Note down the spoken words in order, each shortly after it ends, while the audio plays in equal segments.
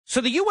So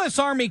the U.S.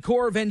 Army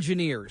Corps of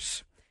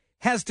Engineers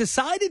has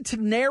decided to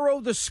narrow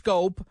the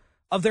scope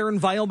of their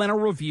environmental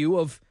review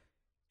of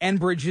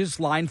Enbridge's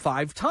Line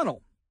 5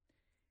 tunnel.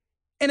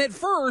 And at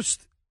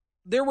first,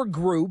 there were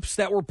groups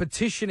that were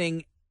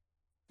petitioning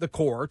the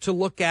Corps to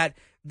look at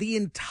the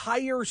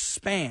entire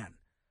span,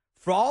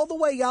 for all the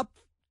way up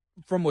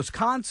from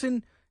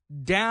Wisconsin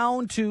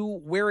down to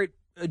where it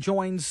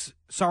adjoins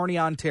Sarnia,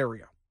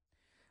 Ontario.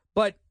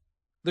 But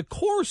the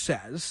Corps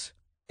says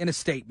in a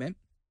statement,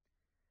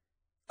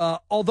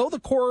 although the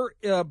Corps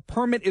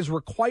permit is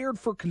required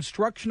for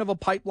construction of a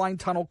pipeline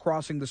tunnel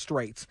crossing the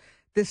straits,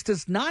 this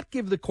does not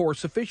give the Corps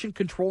sufficient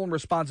control and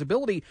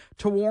responsibility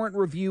to warrant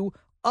review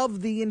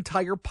of the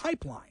entire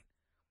pipeline.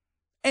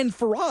 And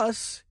for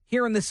us,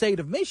 here in the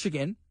state of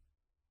Michigan,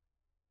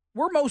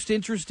 we're most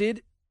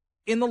interested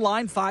in the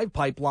Line 5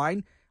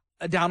 pipeline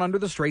down under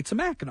the Straits of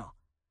Mackinac.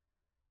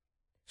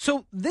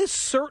 So this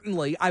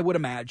certainly, I would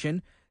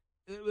imagine,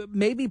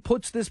 maybe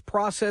puts this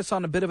process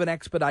on a bit of an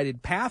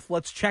expedited path.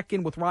 Let's check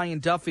in with Ryan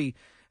Duffy,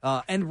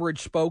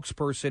 Enbridge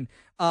spokesperson.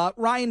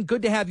 Ryan,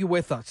 good to have you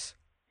with us.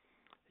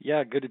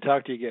 Yeah, good to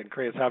talk to you again,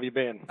 Chris. How have you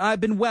been?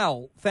 I've been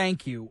well,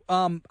 thank you.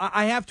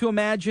 I have to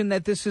imagine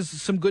that this is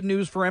some good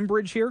news for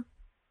Enbridge here?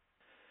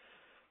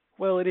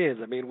 Well, it is.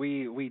 I mean,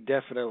 we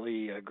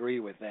definitely agree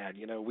with that.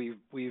 You know,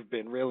 we've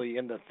been really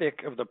in the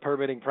thick of the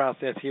permitting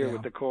process here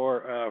with the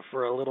Corps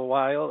for a little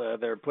while.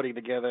 They're putting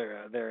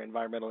together their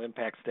environmental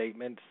impact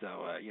statement,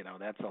 so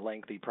that's a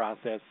lengthy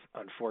process,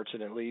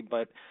 unfortunately.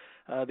 But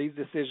these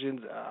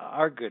decisions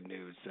are good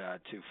news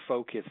to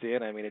focus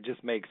in. I mean, it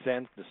just makes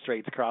sense. The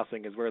Straits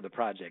Crossing is where the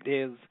project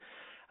is.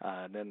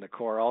 And then the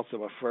Corps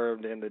also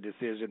affirmed in the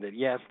decision that,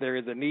 yes, there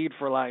is a need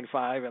for Line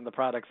 5 and the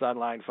products on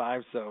Line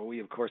 5, so we,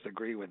 of course,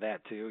 agree with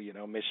that, too. You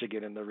know,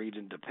 Michigan and the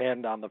region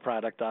depend on the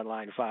product on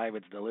Line 5.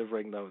 It's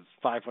delivering those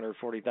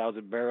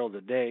 540,000 barrels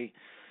a day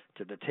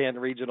to the 10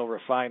 regional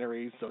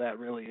refineries, so that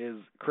really is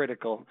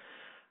critical.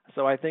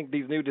 So I think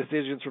these new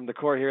decisions from the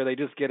Corps here, they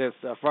just get us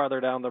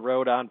farther down the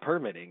road on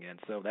permitting,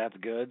 and so that's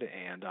good.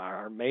 And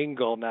our main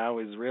goal now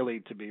is really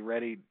to be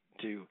ready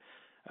to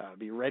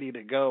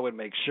go and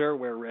make sure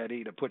we're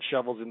ready to put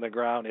shovels in the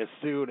ground as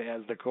soon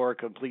as the Corps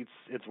completes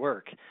its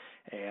work.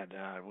 And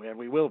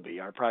we will be.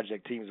 Our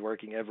project team's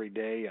working every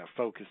day,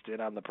 focused in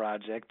on the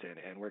project,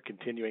 and we're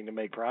continuing to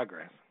make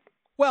progress.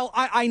 Well,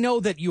 I know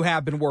that you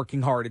have been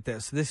working hard at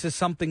this. This is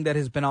something that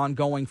has been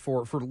ongoing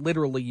for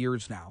literally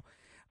years now.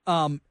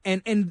 And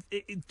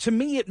to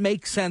me, it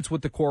makes sense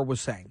what the Corps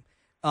was saying.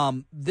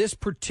 This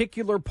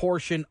particular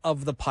portion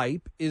of the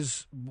pipe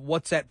is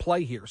what's at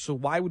play here. So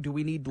why do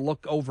we need to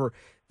look over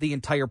the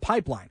entire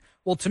pipeline?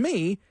 Well, to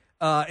me,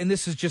 and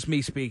this is just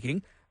me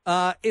speaking,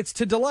 it's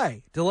to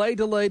delay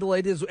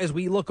as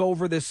we look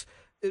over this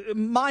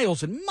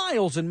miles and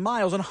miles and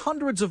miles and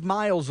hundreds of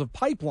miles of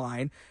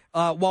pipeline,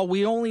 while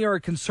we only are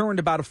concerned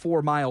about a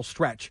 4-mile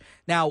stretch.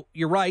 Now,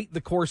 you're right.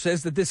 The Corps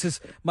says that this is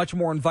much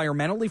more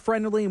environmentally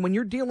friendly. And when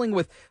you're dealing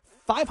with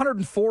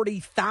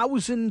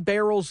 540,000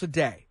 barrels a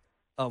day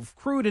of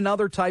crude and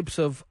other types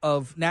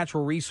of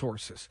natural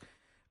resources,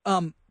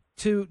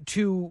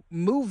 to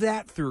move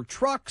that through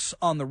trucks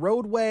on the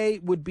roadway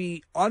would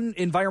be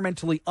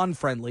environmentally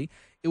unfriendly.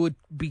 It would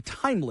be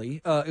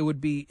timely. It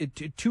would be there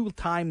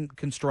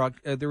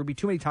would be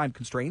too many time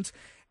constraints,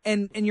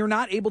 and you're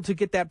not able to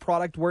get that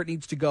product where it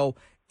needs to go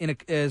in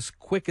as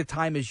quick a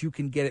time as you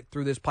can get it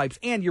through this pipes,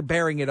 and you're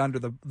burying it under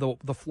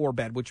the floor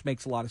bed, which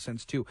makes a lot of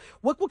sense too.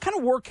 What kind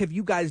of work have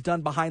you guys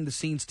done behind the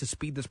scenes to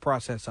speed this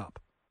process up?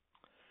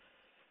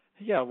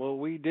 Yeah, well,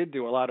 we did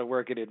do a lot of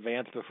work in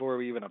advance before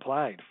we even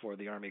applied for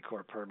the Army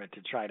Corps permit to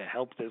try to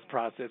help this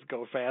process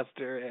go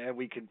faster, and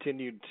we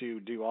continued to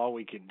do all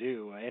we can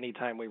do.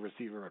 Anytime we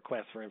receive a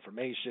request for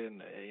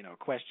information,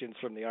 questions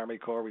from the Army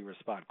Corps, we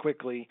respond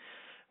quickly.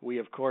 We,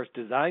 of course,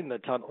 designed the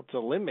tunnel to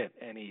limit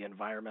any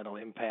environmental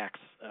impacts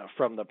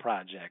from the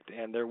project,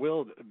 and there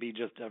will be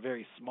just a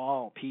very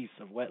small piece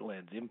of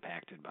wetlands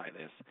impacted by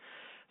this.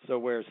 So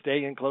we're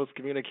staying in close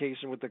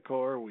communication with the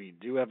Corps. We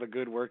do have a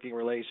good working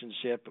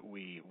relationship.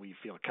 We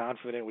feel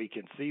confident we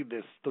can see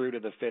this through to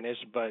the finish.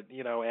 But,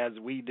 as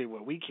we do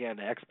what we can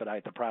to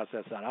expedite the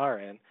process on our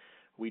end,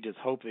 we just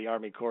hope the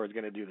Army Corps is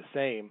going to do the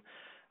same.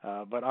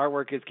 But our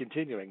work is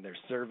continuing. There's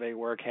survey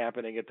work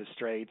happening at the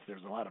Straits.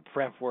 There's a lot of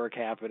prep work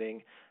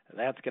happening.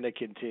 That's going to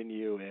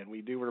continue, and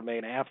we do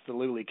remain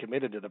absolutely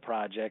committed to the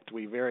project.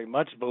 We very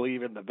much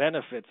believe in the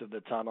benefits of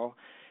the tunnel,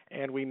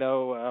 and we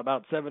know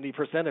about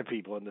 70% of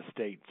people in the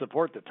state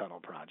support the tunnel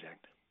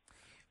project.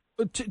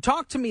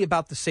 Talk to me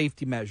about the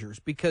safety measures,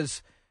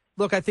 because,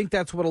 look, I think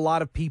that's what a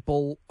lot of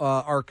people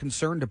are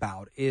concerned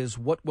about, is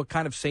what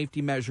kind of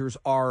safety measures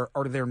are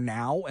there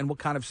now, and what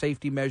kind of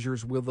safety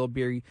measures will there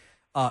be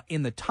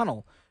in the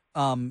tunnel?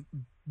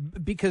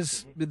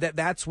 Because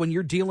that's when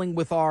you're dealing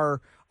with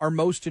our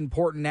most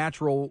important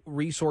natural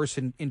resource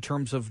in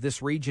terms of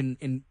this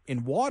region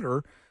in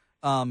water,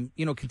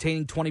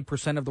 containing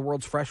 20% of the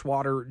world's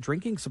freshwater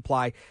drinking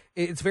supply.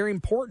 It's very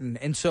important.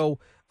 And so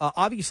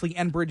obviously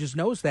Enbridge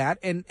knows that.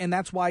 And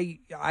that's why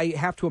I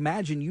have to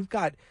imagine you've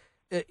got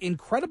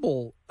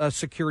incredible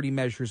security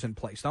measures in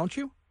place, don't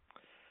you?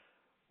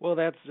 Well,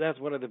 that's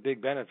one of the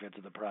big benefits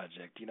of the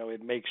project.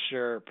 It makes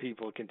sure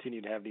people continue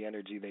to have the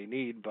energy they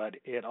need, but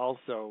it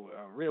also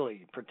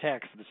really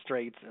protects the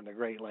straits and the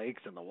Great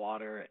Lakes and the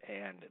water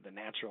and the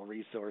natural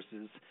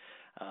resources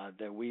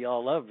that we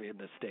all love in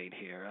the state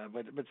here.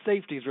 But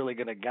safety is really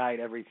going to guide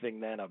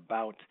everything then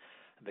about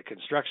the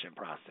construction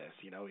process,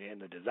 in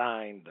the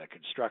design, the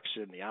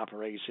construction, the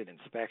operation,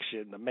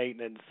 inspection, the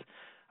maintenance.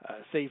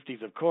 Safety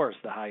is, of course,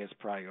 the highest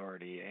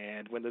priority.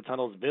 And when the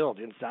tunnel's built,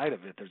 inside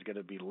of it, there's going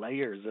to be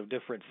layers of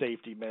different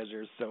safety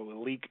measures. So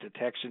leak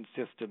detection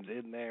systems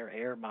in there,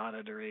 air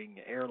monitoring,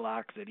 air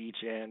locks at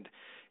each end.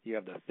 You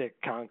have the thick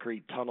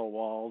concrete tunnel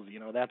walls.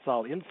 That's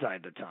all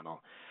inside the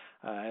tunnel.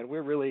 And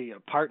we're really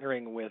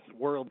partnering with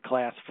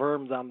world-class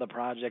firms on the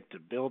project to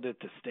build it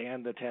to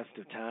stand the test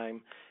of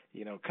time.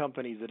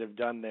 Companies that have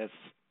done this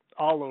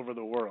all over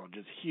the world,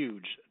 just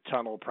huge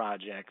tunnel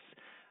projects.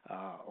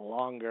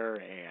 Longer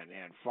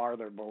and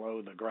farther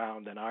below the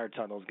ground than our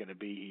tunnel is going to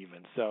be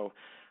even. So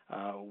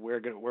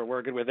we're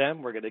working with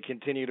them. We're going to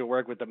continue to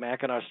work with the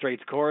Mackinac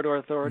Straits Corridor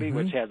Authority,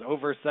 which has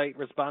oversight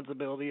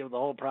responsibility of the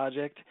whole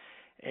project,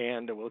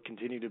 and we'll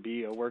continue to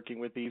be working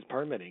with these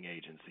permitting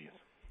agencies.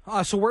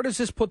 So where does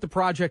this put the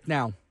project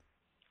now?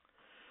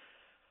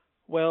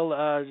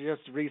 Well,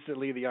 just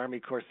recently the Army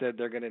Corps said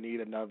they're going to need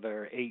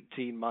another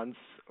 18 months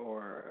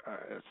or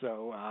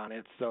so on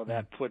it, so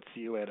that puts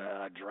you at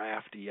a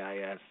draft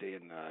EIS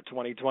in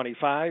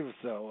 2025,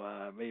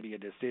 so maybe a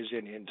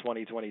decision in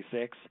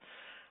 2026.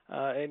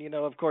 And,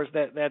 of course,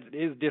 that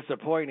is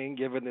disappointing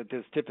given that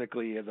this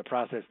typically is a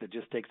process that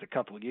just takes a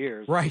couple of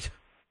years. Right.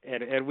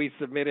 And we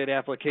submitted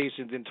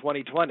applications in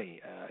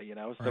 2020,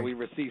 so right. We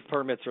received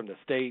permits from the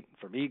state,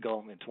 from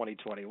Eagle in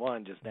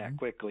 2021, just that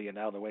quickly. And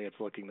now the way it's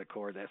looking, the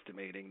Corps is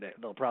estimating that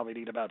they'll probably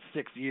need about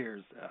 6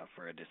 years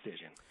for a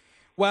decision.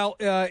 Well,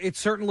 it's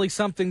certainly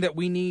something that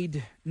we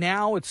need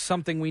now. It's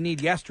something we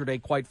need yesterday,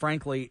 quite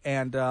frankly.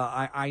 And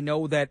I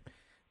know that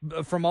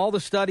from all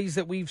the studies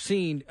that we've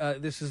seen,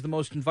 this is the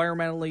most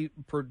environmentally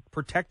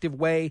protective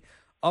way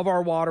of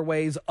our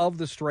waterways, of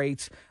the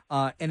straits,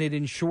 and it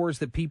ensures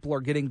that people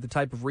are getting the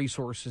type of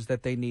resources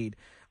that they need.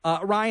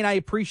 Ryan, I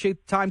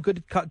appreciate the time.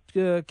 Good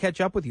to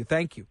catch up with you.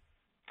 Thank you.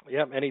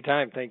 Yep,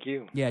 anytime. Thank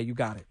you. Yeah, you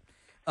got it.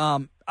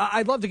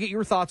 I'd love to get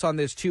your thoughts on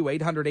this, too.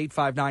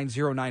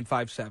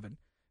 800-859-0957.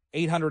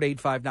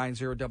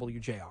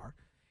 800-859-WJR.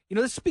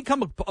 This has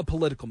become a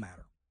political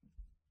matter.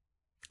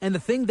 And the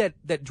thing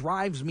that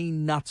drives me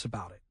nuts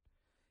about it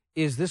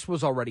is this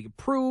was already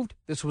approved.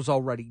 This was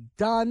already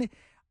done.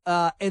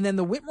 And then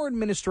the Whitmer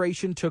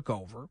administration took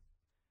over,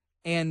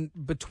 and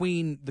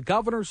between the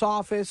governor's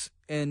office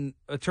and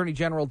Attorney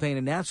General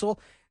Dana Nessel,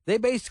 they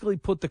basically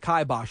put the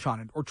kibosh on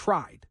it, or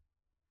tried.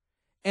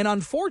 And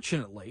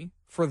unfortunately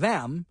for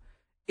them,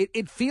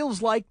 it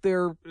feels like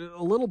they're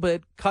a little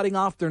bit cutting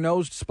off their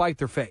nose to spite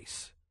their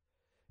face,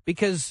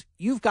 because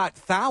you've got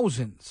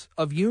thousands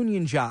of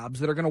union jobs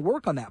that are going to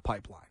work on that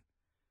pipeline.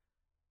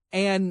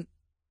 And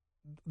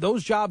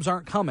those jobs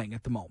aren't coming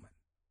at the moment.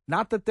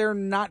 Not that they're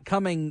not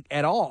coming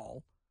at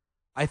all.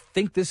 I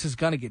think this is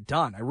going to get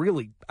done.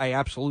 I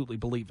absolutely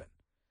believe it.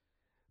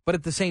 But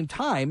at the same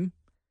time,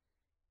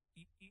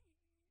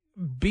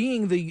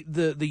 being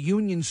the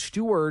union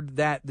steward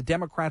that the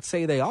Democrats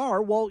say they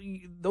are, well,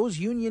 those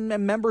union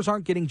members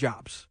aren't getting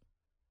jobs.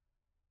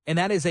 And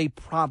that is a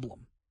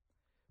problem.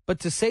 But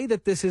to say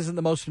that this isn't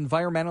the most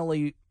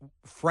environmentally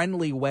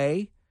friendly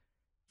way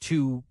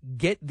to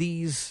get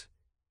these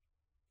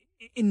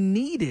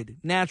needed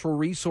natural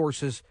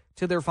resources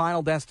to their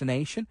final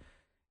destination,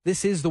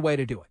 this is the way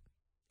to do it.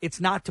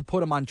 It's not to put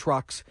them on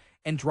trucks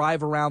and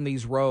drive around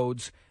these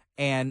roads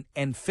and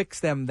fix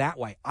them that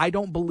way. I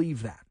don't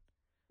believe that.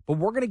 But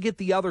we're going to get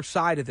the other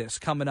side of this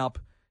coming up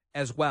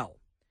as well,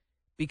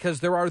 because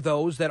there are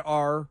those that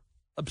are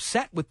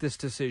upset with this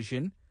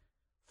decision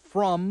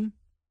from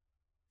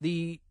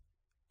the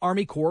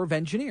Army Corps of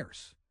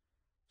Engineers.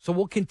 So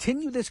we'll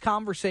continue this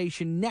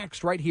conversation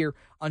next right here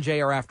on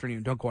JR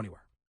Afternoon. Don't go anywhere.